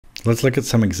Let's look at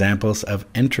some examples of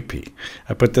entropy.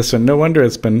 I put this one, no wonder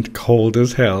it's been cold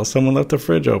as hell. Someone left the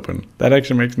fridge open. That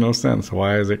actually makes no sense.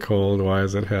 Why is it cold? Why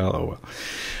is it hell? Oh well.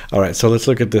 All right, so let's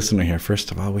look at this one here.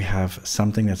 First of all, we have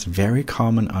something that's very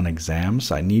common on exams.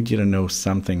 I need you to know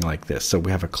something like this. So we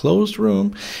have a closed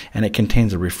room, and it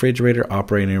contains a refrigerator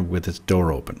operating with its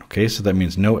door open. Okay, so that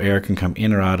means no air can come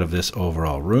in or out of this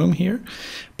overall room here.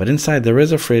 But inside there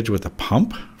is a fridge with a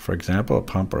pump, for example, a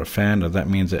pump or a fan. That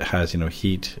means it has,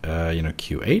 heat,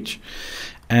 QH.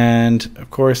 And of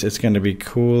course it's going to be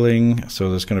cooling, so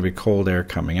there's going to be cold air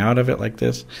coming out of it like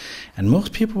this. And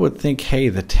most people would think, hey,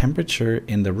 the temperature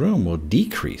in the room will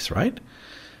decrease, right?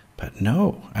 But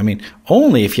no, I mean,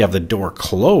 only if you have the door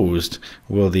closed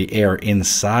will the air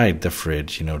inside the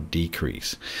fridge,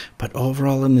 decrease. But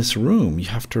overall in this room, you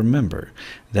have to remember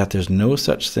that there's no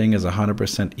such thing as a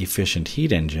 100% efficient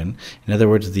heat engine. In other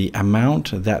words, the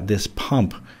amount that this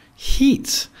pump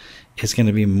heats is going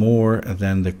to be more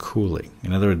than the cooling.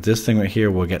 In other words, this thing right here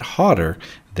will get hotter,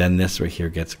 then this right here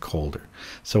gets colder.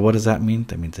 So what does that mean?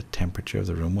 That means the temperature of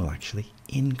the room will actually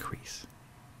increase.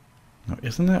 Now,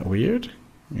 isn't that weird?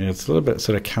 It's a little bit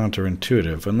sort of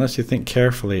counterintuitive, unless you think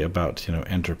carefully about,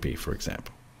 entropy, for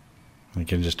example.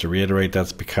 Again, just to reiterate,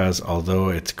 that's because although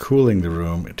it's cooling the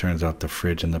room, it turns out the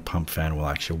fridge and the pump fan will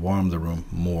actually warm the room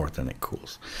more than it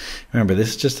cools. Remember, this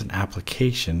is just an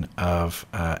application of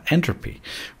entropy,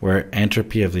 where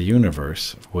entropy of the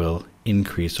universe will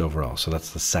increase overall. So that's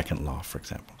the second law, for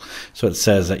example. So it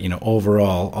says that,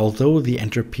 overall, although the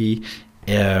entropy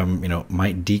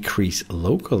might decrease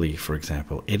locally, for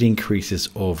example, it increases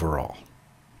overall.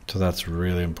 So that's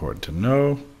really important to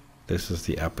know. This is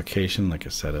the application, like I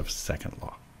said, of second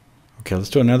law. Okay,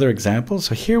 let's do another example.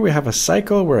 So here we have a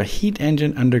cycle where a heat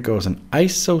engine undergoes an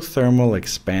isothermal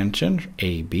expansion,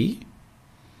 AB,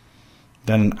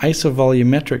 then an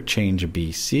isovolumetric change,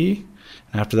 BC,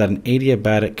 and after that an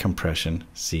adiabatic compression,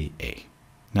 CA.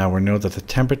 Now we know that the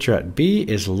temperature at B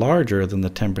is larger than the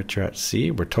temperature at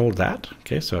C. We're told that.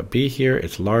 Okay, so at B here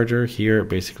it's larger. Here it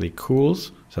basically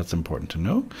cools. So that's important to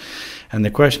know. And the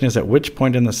question is, at which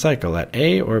point in the cycle, at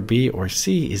A or B or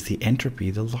C, is the entropy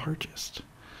the largest?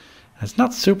 And it's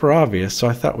not super obvious, so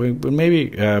I thought we would maybe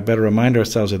better remind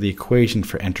ourselves of the equation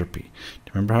for entropy. Do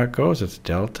you remember how it goes? It's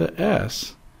delta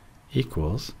S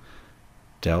equals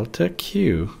delta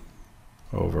Q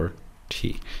over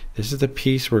T. This is the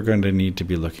piece we're going to need to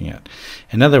be looking at.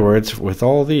 In other words, with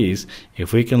all these,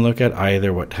 if we can look at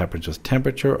either what happens with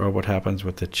temperature or what happens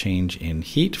with the change in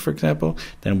heat, for example,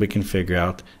 then we can figure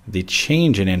out the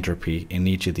change in entropy in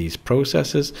each of these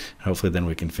processes. Hopefully then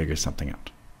we can figure something out.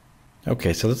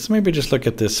 Okay, so let's maybe just look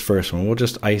at this first one. We'll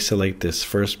just isolate this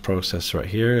first process right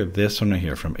here, this one right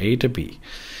here, from A to B.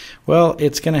 Well,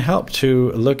 it's going to help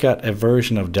to look at a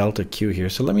version of delta Q here.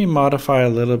 So let me modify a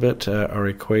little bit our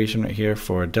equation right here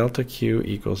for delta Q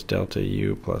equals delta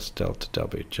U plus delta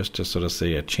W, just to sort of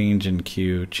say a change in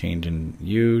Q, change in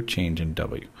U, change in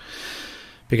W.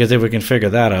 Because if we can figure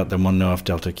that out, then we'll know if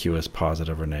delta Q is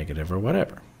positive or negative or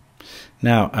whatever.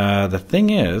 Now, the thing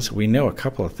is, we know a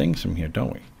couple of things from here,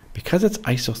 don't we? Because it's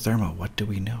isothermal, what do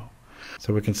we know?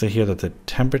 So we can say here that the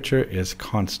temperature is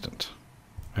constant.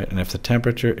 Right? And if the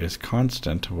temperature is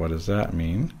constant, what does that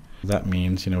mean? That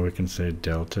means, we can say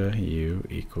delta U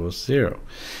equals 0.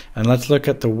 And let's look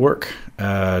at the work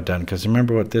done, because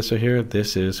remember what this is here?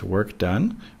 This is work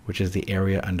done, which is the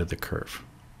area under the curve.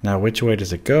 Now, which way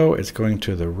does it go? It's going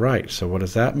to the right. So what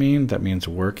does that mean? That means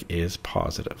work is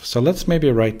positive. So let's maybe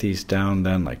write these down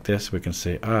then like this. We can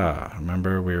say,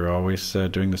 remember we were always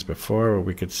doing this before, where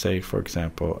we could say, for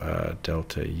example,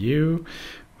 delta U.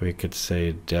 We could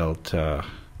say delta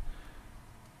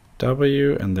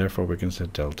W, and therefore we can say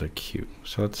delta Q.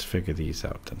 So let's figure these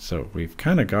out then. So we've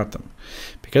kind of got them.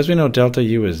 Because we know delta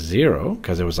U is 0,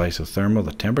 because it was isothermal,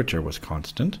 the temperature was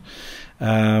constant.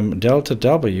 Delta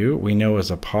W we know is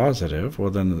a positive.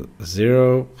 Well then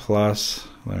 0 plus,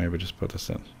 let me maybe just put this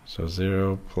in. So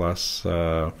 0 plus,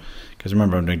 because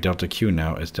remember I'm doing delta Q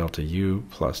now, is delta U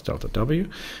plus delta W.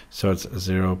 So it's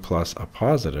 0 plus a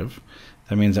positive.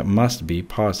 That means it must be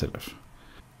positive.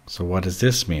 So what does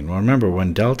this mean? Well, remember,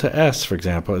 when delta S, for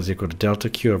example, is equal to delta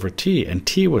Q over T, and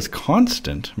T was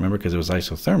constant, remember, because it was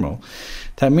isothermal,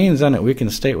 that means then that we can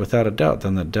state without a doubt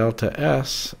then that delta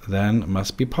S then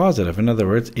must be positive. In other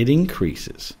words, it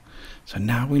increases. So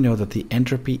now we know that the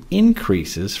entropy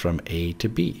increases from A to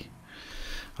B.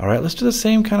 All right, let's do the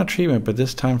same kind of treatment, but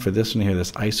this time for this one here,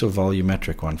 this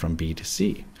isovolumetric one from B to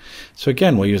C. So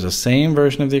again, we'll use the same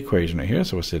version of the equation right here.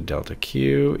 So we'll say delta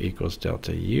Q equals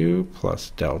delta U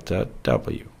plus delta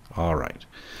W. All right.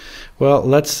 Well,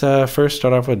 let's first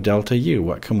start off with delta U.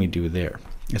 What can we do there?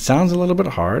 It sounds a little bit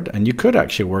hard, and you could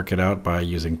actually work it out by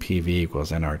using PV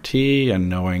equals nRT and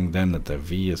knowing then that the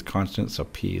V is constant, so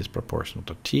P is proportional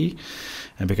to T.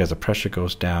 And because the pressure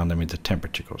goes down, that means the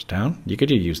temperature goes down. You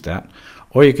could use that.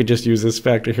 Or you could just use this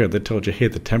factor here that told you, hey,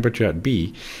 the temperature at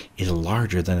B is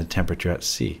larger than the temperature at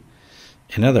C.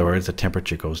 In other words, the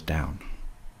temperature goes down.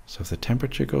 So if the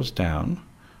temperature goes down,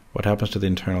 what happens to the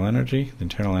internal energy? The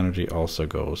internal energy also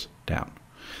goes down.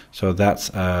 So that's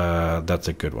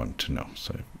a good one to know.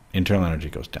 So internal energy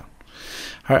goes down.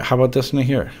 All right, how about this one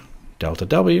here? Delta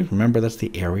W, remember that's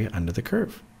the area under the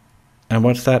curve. And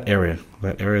what's that area?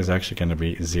 That area is actually going to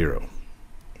be 0,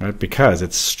 right? Because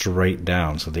it's straight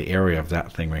down. So the area of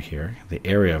that thing right here, the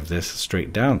area of this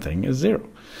straight down thing is 0.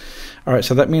 All right,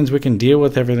 so that means we can deal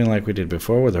with everything like we did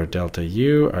before with our delta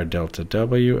U, our delta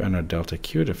W, and our delta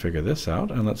Q to figure this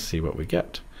out, and let's see what we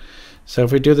get. So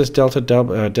if we do this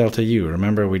delta U,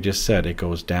 remember we just said it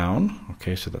goes down.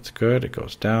 Okay, so that's good. It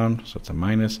goes down, so it's a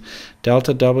minus.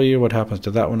 Delta W, what happens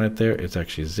to that one right there? It's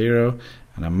actually 0.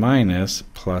 And a minus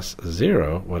plus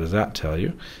 0, what does that tell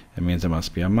you? It means it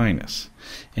must be a minus.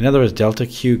 In other words, delta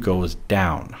Q goes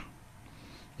down.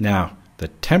 Now, the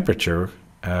temperature,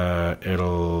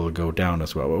 it'll go down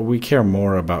as well. But we care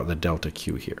more about the delta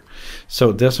Q here.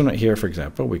 So this one right here, for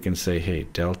example, we can say, hey,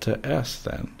 delta S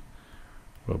then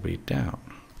will be down.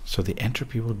 So the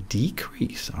entropy will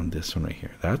decrease on this one right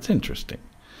here. That's interesting.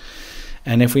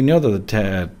 And if we know that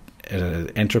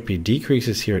the entropy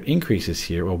decreases here, it increases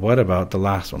here, well, what about the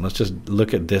last one? Let's just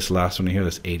look at this last one here,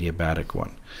 this adiabatic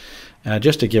one.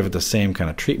 Just to give it the same kind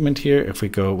of treatment here, if we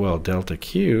go, well, delta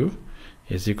Q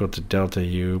is equal to delta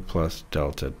U plus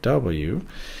delta W,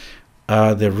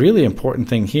 the really important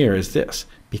thing here is this.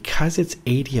 Because it's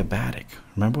adiabatic,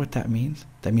 remember what that means?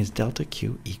 That means delta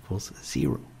Q equals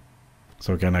 0.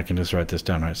 So again, I can just write this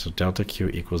down, right? So delta Q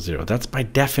equals 0. That's by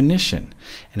definition.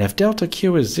 And if delta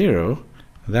Q is 0,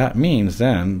 that means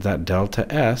then that delta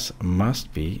S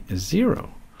must be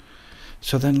 0.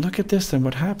 So then look at this, then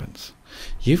what happens?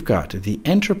 You've got the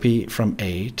entropy from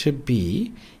A to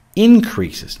B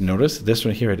increases. Notice this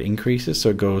one here, it increases. So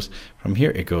it goes from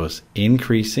here, it goes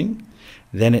increasing.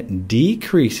 Then it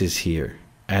decreases here.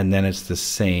 And then it's the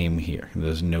same here.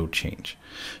 There's no change.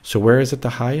 So where is it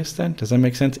the highest then? Does that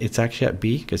make sense? It's actually at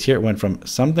B, because here it went from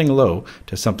something low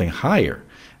to something higher.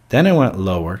 Then it went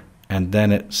lower, and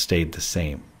then it stayed the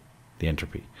same, the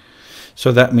entropy.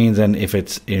 So that means then if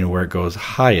it's in where it goes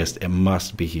highest, it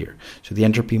must be here. So the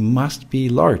entropy must be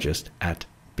largest at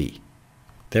B.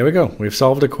 There we go. We've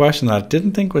solved a question that I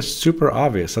didn't think was super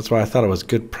obvious. That's why I thought it was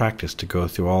good practice to go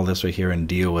through all this right here and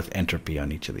deal with entropy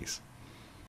on each of these.